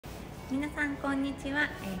皆さんこんにちは、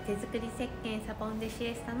手作り石鹸サボンでシ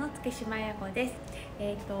エスタの月島彩子です。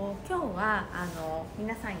今日は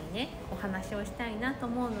皆さんにねお話をしたいなと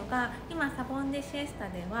思うのが、今サボンでシエスタ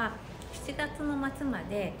では7月の末ま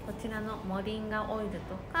でこちらのモリンガオイルと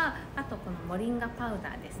か、あとこのモリンガパウダ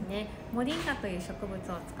ーですね、モリンガという植物を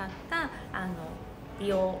使った美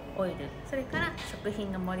容オイル、それから食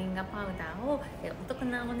品のモリンガパウダーをお得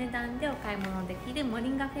なお値段でお買い物できるモリ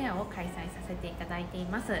ンガフェアを開催させていただいてい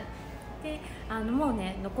ます。でもう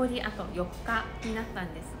ね残りあと4日になった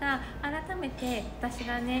んですが、改めて私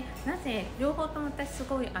がねなぜ両方とも私す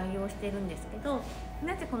ごい愛用してるんですけど、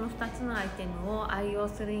なぜこの2つのアイテムを愛用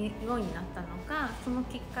するようになったのか、その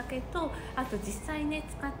きっかけと、あと実際ね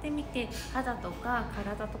使ってみて肌とか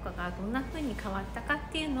体とかがどんな風に変わったか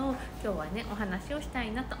っていうのを今日はねお話をした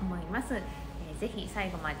いなと思います。ぜひ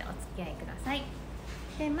最後までお付き合いください。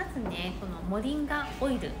でまずねこのモリンガオ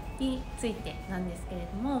イルについてなんですけれ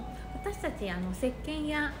ども、私たち石鹸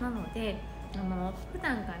屋なので普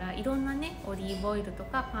段からいろんなねオリーブオイルと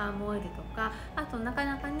かパームオイルとか、あとなか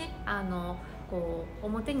なかね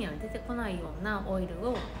表には出てこないようなオイル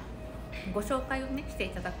をご紹介をねしてい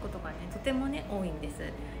ただくことがねとてもね多いんです。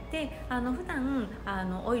で普段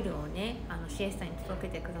オイルをねシエスタに届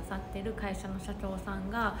けてくださってる会社の社長さん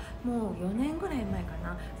が、もう4年ぐらい前か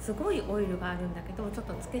な、すごいオイルがあるんだけどちょっ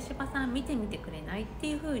と月柴さん見てみてくれないって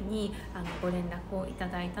いう風にご連絡をいた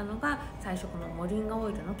だいたのが最初このモリンガオ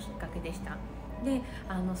イルのきっかけでした。で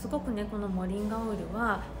すごくねこのモリンガオイル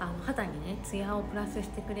は肌にねツヤをプラスし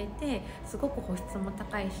てくれて、すごく保湿も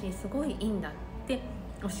高いしすごいいいんだって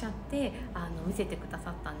おっしゃって見せてくだ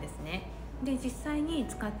さったんですね。で実際に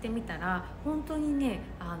使ってみたら本当にね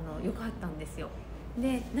良かったんですよ。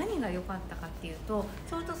で何が良かったかっていうと、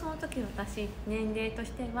ちょうどその時私年齢と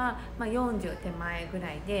しては、40手前ぐ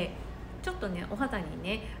らいで、ちょっとねお肌に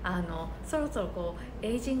ねそろそろ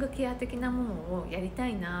エイジングケア的なものをやりた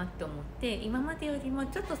いなって思って、今までよりも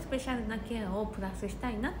ちょっとスペシャルなケアをプラスした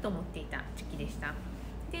いなと思っていた時期でした。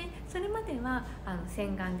でそれまでは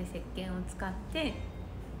洗顔で石鹸を使って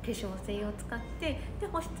化粧水を使って、で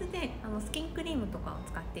保湿でスキンクリームとかを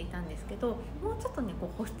使っていたんですけど、もうちょっとね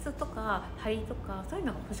保湿とか張りとかそういう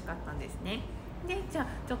のが欲しかったんですね。でじゃ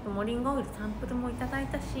あちょっとモリンガオイルサンプルもいただい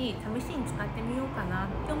たし、試しに使ってみようかなっ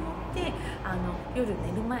て思って夜寝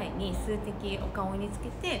る前に数滴お顔につけ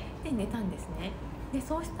てで寝たんですね。で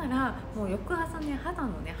そうしたらもう翌朝ね肌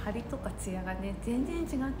のね張りとかツヤがね全然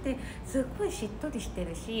違って、すっごいしっとりして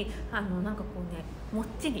るしなんかもっ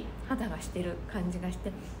ちり肌がしてる感じがして、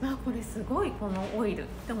これすごいこのオイルっ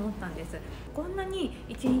て思ったんです。こんなに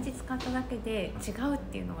1日使っただけで違うっ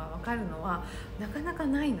ていうのが分かるのはなかなか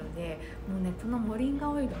ないので、もうねこのモリンガ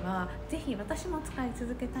オイルはぜひ私も使い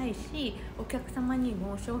続けたいし、お客様に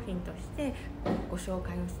も商品としてご紹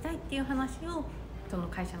介をしたいっていう話をその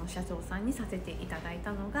会社の社長さんにさせていただい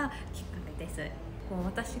たのがきっかけです。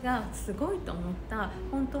私がすごいと思った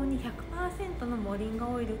本当に 100% のモリンガ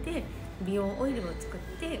オイルで美容オイルを作っ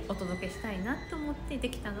てお届けしたいなと思ってで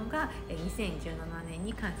きたのが2017年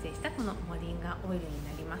に完成したこのモリンガオイルに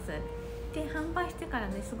なります。で販売してから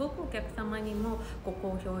ねすごくお客様にもご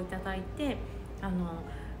好評いただいて、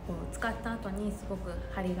使った後にすごく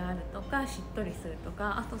張りがあるとかしっとりすると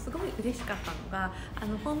か、あとすごい嬉しかったのが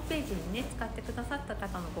ホームページにね使ってくださった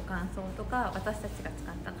方のご感想とか、私たちが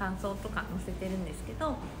使った感想とか載せてるんですけ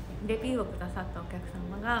ど、レビューをくださったお客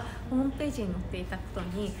様がホームページに載っていたこと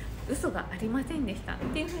に嘘がありませんでしたっ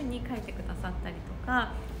ていう風に書いてくださったりと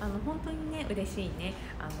か、本当にね嬉しいね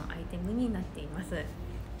アイテムになっています。で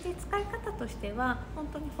使い方としては本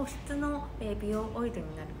当に保湿の美容オイル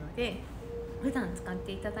になるので、普段使っ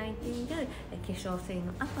ていただいている化粧水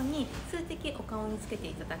の後に数滴お顔につけて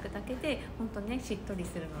いただくだけで本当ねしっとり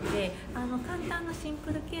するので、簡単なシン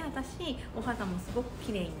プルケアだし、お肌もすごく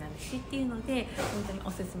綺麗になるしっていうので本当に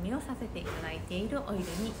おすすめをさせていただいているオイル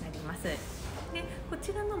になります。でこ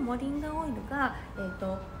ちらのモリンガオイルが、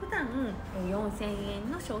普段4000円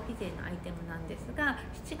の消費税のアイテムなんですが、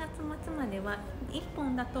7月末までは1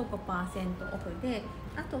本だと 5% オフで、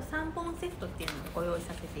あと3本セットっていうのをご用意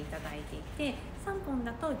させていただいていて、3本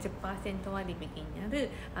だと 10% 割引になる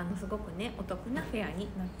すごくねお得なフェアに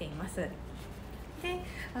なっています。で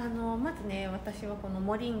まずね私はこの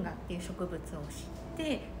モリンガっていう植物を知って、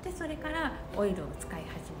でそれからオイルを使い始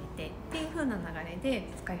めてっていう風な流れで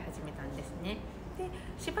使い始めたんですね。で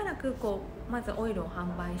しばらくまずオイルを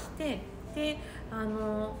販売して、で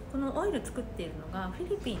このオイル作っているのがフィ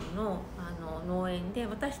リピンの農園で、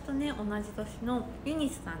私とね同じ年のユニ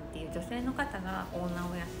スさんっていう女性の方がオーナ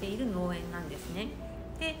ーをやっている農園なんですね。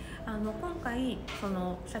で今回そ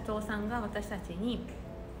の社長さんが私たちに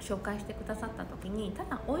紹介してくださった時に、た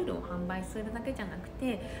だオイルを販売するだけじゃなく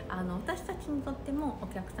て、私たちにとってもお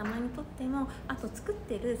客様にとっても、あと作っ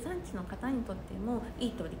てる産地の方にとってもい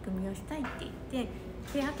い取り組みをしたいって言って、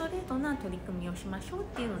フェアトレードな取り組みをしましょうっ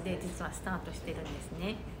ていうので実はスタートしてるんです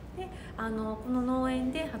ね。でこの農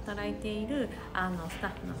園で働いているスタ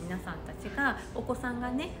ッフの皆さんたちが、お子さん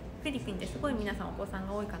がね、フィリピンってすごい皆さんお子さん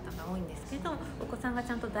が多い方が多いんですけど、お子さんが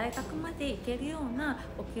ちゃんと大学まで行けるような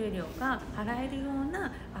お給料が払えるよう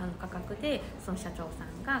な価格で、その社長さ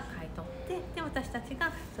んが買い取って、で私たち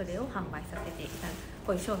がそれを販売させていただく、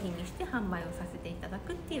こういう商品にして販売をさせていただ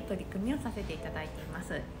くっていう取り組みをさせていただいていま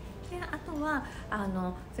す。であとは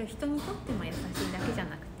そういう人にとっても優しいだけじゃ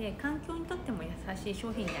なくて、環境にとっても優しい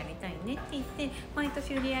商品でありたいねって言って、毎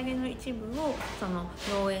年売上の一部をその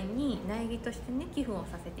農園に苗木としてね、寄付を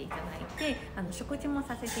させていただいて、食事も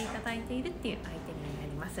させていただいているっていうアイテムにな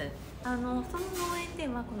ります。その農園で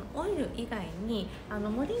はこのオイル以外に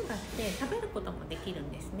モリンガって食べることもできるん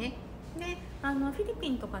ですね。でフィリピ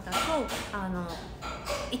ンとかだと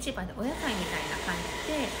市場でお野菜みたいな感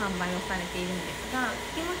じで販売をされているんですが、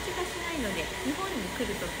日持ちがしないので、日本に来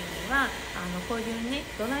る時にはこういうね、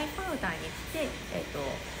ドライパウダーにして、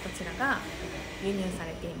こちらが輸入さ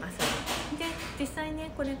れています。で実際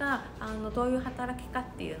ね、これがどういう働きかっ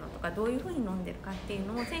ていうのとか、どういうふうに飲んでるかってい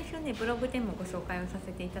うのを先週ね、ブログでもご紹介をさ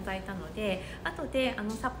せていただいたので、後で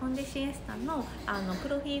サポンデシエスタのプ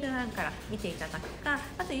ロフィール欄から見ていただくか、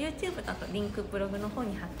あと YouTube だとリンクブログの方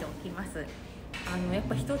に貼っておきます。やっ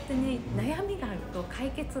ぱ人ってね、悩みがあると解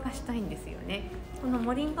決がしたいんですよね。この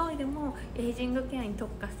モリンガオイルもエイジングケアに特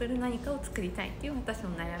化する何かを作りたいっていう私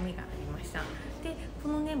の悩みがありました。でこ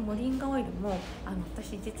のね、モリンガオイルも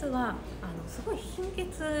私実はすごい貧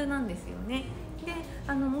血なんですよね。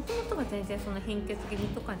でもともとは全然その貧血気味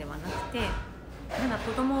とかではなくて、ただ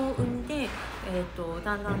子供を産んで、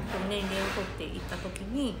だんだんと年齢をとっていった時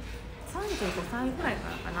に、35歳ぐらいか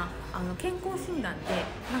らかな、健康診断で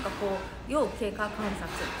なんかこう要経過観察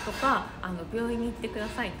とか病院に行ってくだ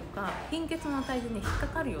さいとか、貧血の値でね引っか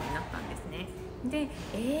かるようになったんですね。で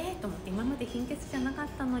と思って、今まで貧血じゃなかっ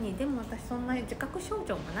たのに、でも私そんな自覚症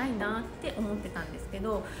状がないなって思ってたんですけ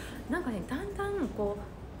ど、なんかね、だんだんこう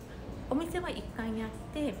お店は1階にあっ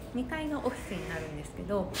て2階がオフィスになるんですけ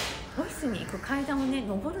ど、オフィスに行く階段をね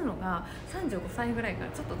登るのが35歳ぐらいか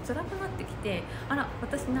らちょっと辛くなってきて、あら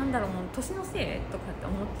私なんだろう、もう年のせいとかって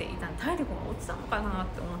思っていた、体力が落ちたのかなっ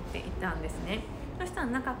て思っていたんですね。そしたら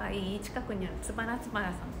仲がいい近くにあるつばらつばら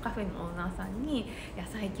さんのカフェのオーナーさんに、いや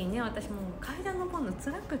最近ね、私もう階段登るの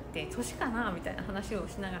辛くって年かなみたいな話を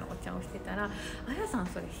しながらお茶をしてたら、あやさん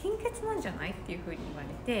それ貧血なんじゃないっていうふうに言われ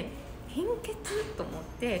て、貧血と思っ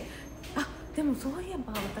て、でもそういえ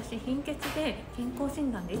ば私貧血で健康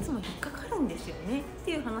診断でいつも引っかかるんですよねっ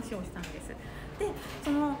ていう話をしたんです。でち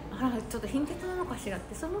ょっと貧血なのかしらっ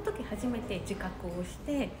て、その時初めて自覚をし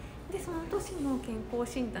て、でその年の健康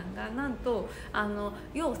診断がなんと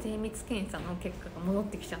要精密検査の結果が戻っ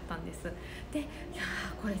てきちゃったんです。でいや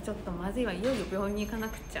これちょっとまずいわ、いよいよ病院に行かな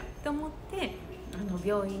くちゃって思って、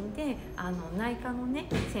病院で内科のね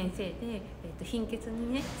先生で、貧血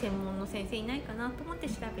にね専門の先生いないかなと思って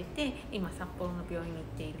調べて、今札幌の病院に行っ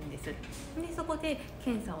ているんです。でそこで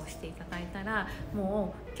検査をしていただいたら、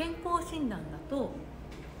もう健康診断だと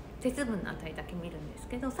鉄分の値だけ見るんです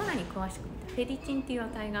けど、さらに詳しく見たフェリチンっていう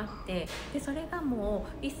値があって、でそれがも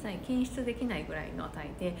う一切検出できないぐらいの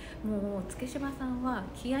値で、もう月柴さんは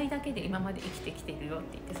気合だけで今まで生きてきてるよって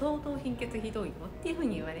言って、相当貧血ひどいよっていうふう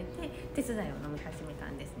に言われて、手伝いを飲み始めた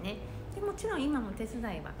んですね。でもちろん今も手伝い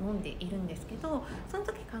は飲んでいるんですけど、その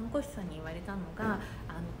時看護師さんに言われたのが、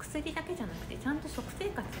薬だけじゃなくてちゃんと食生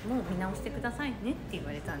活も見直してくださいねって言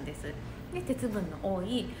われたんです。で鉄分の多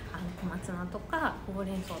い小松菜とかほう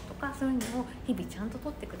れん草とか、そういうのを日々ちゃんと摂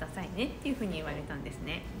ってくださいねっていうふうに言われたんです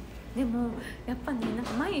ね。でもやっぱね、なん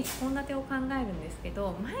か毎日献立を考えるんですけ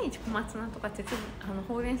ど、毎日小松菜とか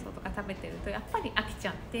ほうれん草とか食べてるとやっぱり飽きち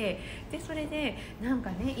ゃって、でそれでなんか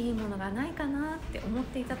ね、いいものがないかなって思っ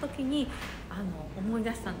ていた時に思い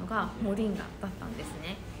出したのがモリンガだったんです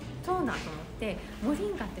ね。そうだと思って、モリ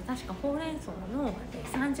ンガって確かほうれん草の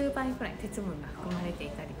30倍くらい鉄分が含まれてい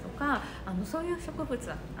たりとか、そういう植物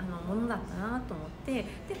ものだったなと思って、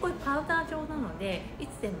でこれパウダー状なのでい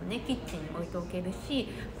つでもねキッチンに置いておけるし、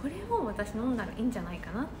これを私飲んだらいいんじゃない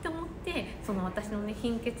かなって思って、その私のね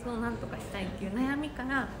貧血をなんとかしたいっていう悩みか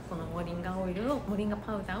ら、このモリンガ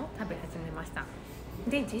パウダーを食べ始めました。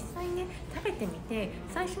で実際ね食べてみて、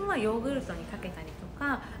最初はヨーグルトにかけたりと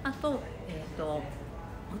か、あと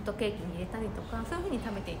ホットケーキに入れたりとか、そういう風に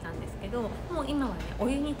食べていたんですけど、もう今はねお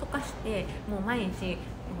湯に溶かして、もう毎日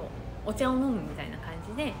もうお茶を飲むみたいな感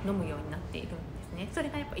じで飲むようになっているんですですね。それ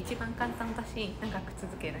がやっぱ一番簡単だし長く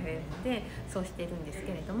続けられるのでそうしてるんです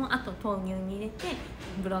けれども、あと豆乳に入れて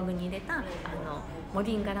ブログに入れたモ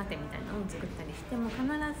リンガラテみたいなのを作ったりしても必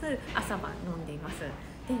ず朝晩飲んでいます。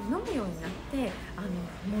で飲むようになって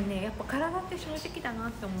もうねやっぱ体って正直だな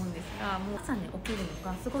って思うんですが、もう朝ね起きる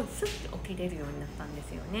のがすごいスッて起きれるようになったんで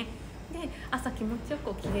すよね。で朝気持ちよ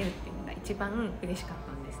く起きれるっていうのが一番嬉しかっ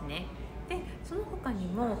たんですね。でその他に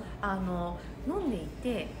も飲んでい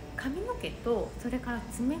て髪の毛とそれから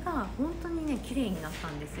爪が本当にね綺麗になった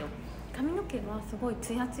んですよ。髪の毛はすごい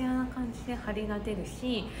ツヤツヤな感じで張りが出る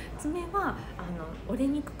し、爪は折れ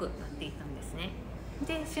にくくなっていたんですね。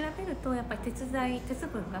で調べるとやっぱり鉄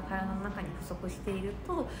分が体の中に不足している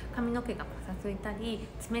と髪の毛がパサついたり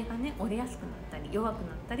爪がね折れやすくなったり弱くな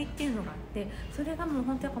ったりっていうのがあって、それがもう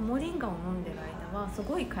本当やっぱモリンガを飲んでる間はす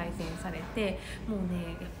ごい改善されて、もう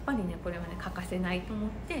ねやっぱりねこれはね欠かせないと思っ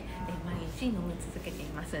て毎日飲み続けてい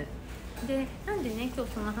ます。でなんでね今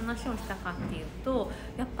日その話をしたかっていうと、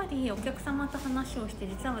やっぱりお客様と話をして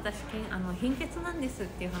実は私貧血なんですっ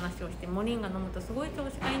ていう話をして、モリンガ飲むとすごい調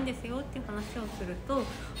子がいいんですよっていう話をすると、お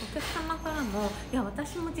客様からもいや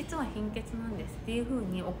私も実は貧血なんですっていう風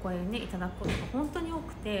にお声ねいただくことが本当に多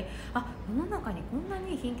くて、世の中にこんな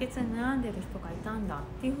に貧血で悩んでる人がいたんだっ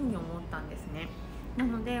ていう風に思ったんですね。な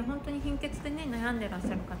ので本当に貧血でね悩んでらっし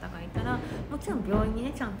ゃる方がいたら、もちろん病院に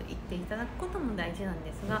ねちゃんと行っていただくことも大事なん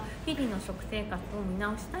ですが、日々の食生活を見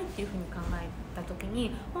直したいっていうふうに考えた時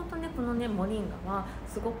に本当ねこのねモリンガは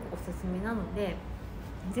すごくおすすめなので、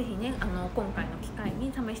ぜひね今回の機会に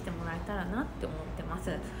試してもらえたらなって思ってま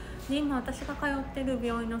す。で今私が通ってる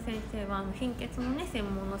病院の先生は貧血のね専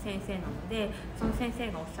門の先生なので、その先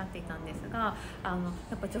生がおっしゃっていたんですが、や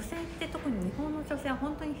っぱ女性って特に日本の女性は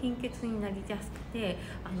本当に貧血になりやすくて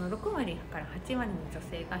6割から8割の女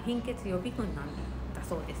性が貧血予備軍なんだ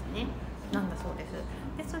そうですね。なんだそうです。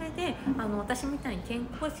でそれで私みたいに健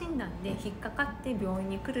康診断で引っかかって病院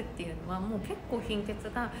に来るっていうのはもう結構貧血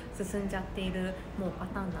が進んじゃっているもうパ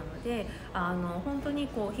ターンなので、本当に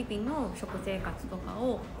こう日々の食生活とか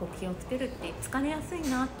をこう気をつけるって疲れやすい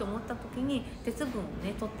なって思った時に鉄分を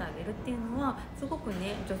ね取ってあげるっていうのはすごく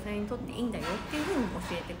ね女性にとっていいんだよっていうふうに教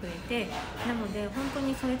えてくれて、なので本当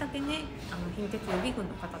にそれだけね貧血予備軍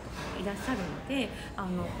の方とかもいらっしゃるのでこ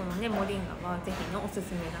のねモリンガはぜひのおす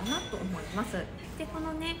すめだなと思います。でこ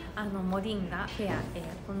のねモリンガフェア、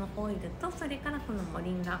このオイルとそれからこのモ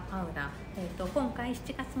リンガパウダー、今回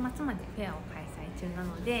7月末までフェアを開催中な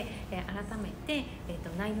ので、改めて、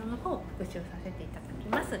内容の方を復習させていただき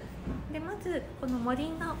ます。でまずこのモリ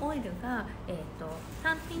ンガオイルが、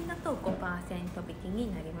単品だと 5% 引き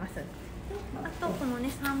になります。であとこのね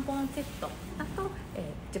3本セットだと、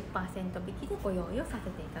10% 引きでご用意をさ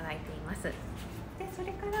せていただいています。でそ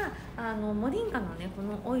れからモリンガのねこ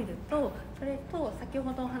のオイルとそれと先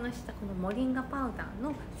ほどお話ししたこのモリンガパウダー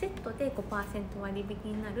のセットで 5% 割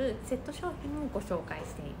引になるセット商品をご紹介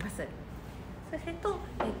しています。それと、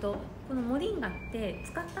このモリンガって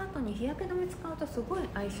使った後に日焼け止め使うとすごい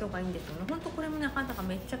相性がいいんですよね。本当これもね肌が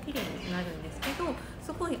めっちゃ綺麗になるんですけど、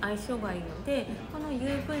すごい相性がいいのでこの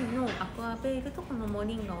UV のアクアベールとこのモ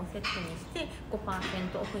リンガをセットにして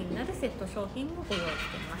 5% オフになるセット商品もご用意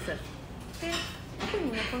しています。で特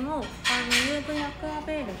にねこのUV アクア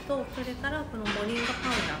ベールとそれからこのモリンガ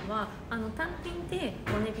パウダーは単品で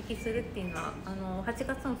お値引きするっていうのは8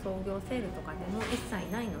月の創業セールとかでも一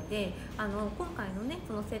切ないので、今回のね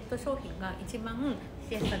そのセット商品が一番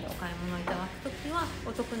シエスタでお買い物いただくときは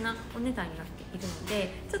お得なお値段になっているの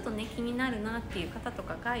で、ちょっとね気になるなっていう方と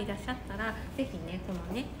かがいらっしゃったらぜひねこ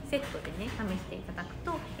のねセットでね試していただく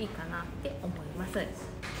といいかなって思います。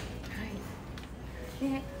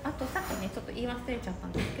であとさっきねちょっと言い忘れちゃった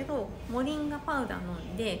んですけど、モリンガパウダー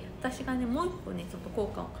飲んで私がねもう一個ねちょっと効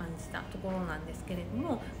果を感じたところなんですけれど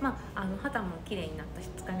も、肌も綺麗になったし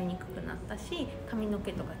疲れにくくなったし髪の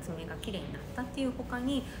毛とか爪が綺麗になったっていう他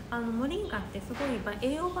にモリンガってすごい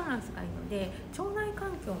栄養バランスがいいので腸内環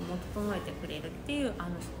境も整えてくれるっていう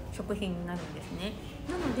食品になるんですね。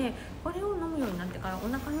なのでこれを飲むようになってからお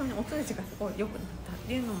腹のねお通じがすごい良くなったっ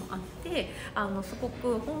ていうのもあってすご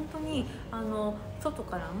く本当に外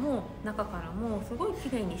からも中からもすごい綺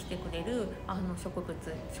麗にしてくれる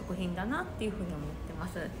食品だなっていうふうに思ってま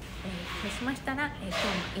す。そうしましたら、今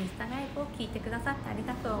日のインスタライブを聞いてくださってあり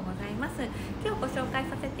がとうございます。今日ご紹介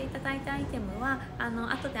させていただいたアイテムは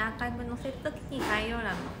後でアーカイブ載せるときに概要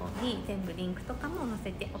欄の方に全部リンクとかも載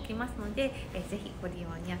せておきますので、ぜひご利用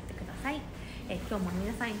にやってください。今日も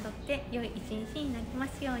皆さんにとって良い一日になりま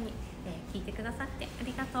すように、聞いてくださってあ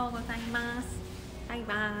りがとうございます。バイ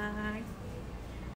バーイ。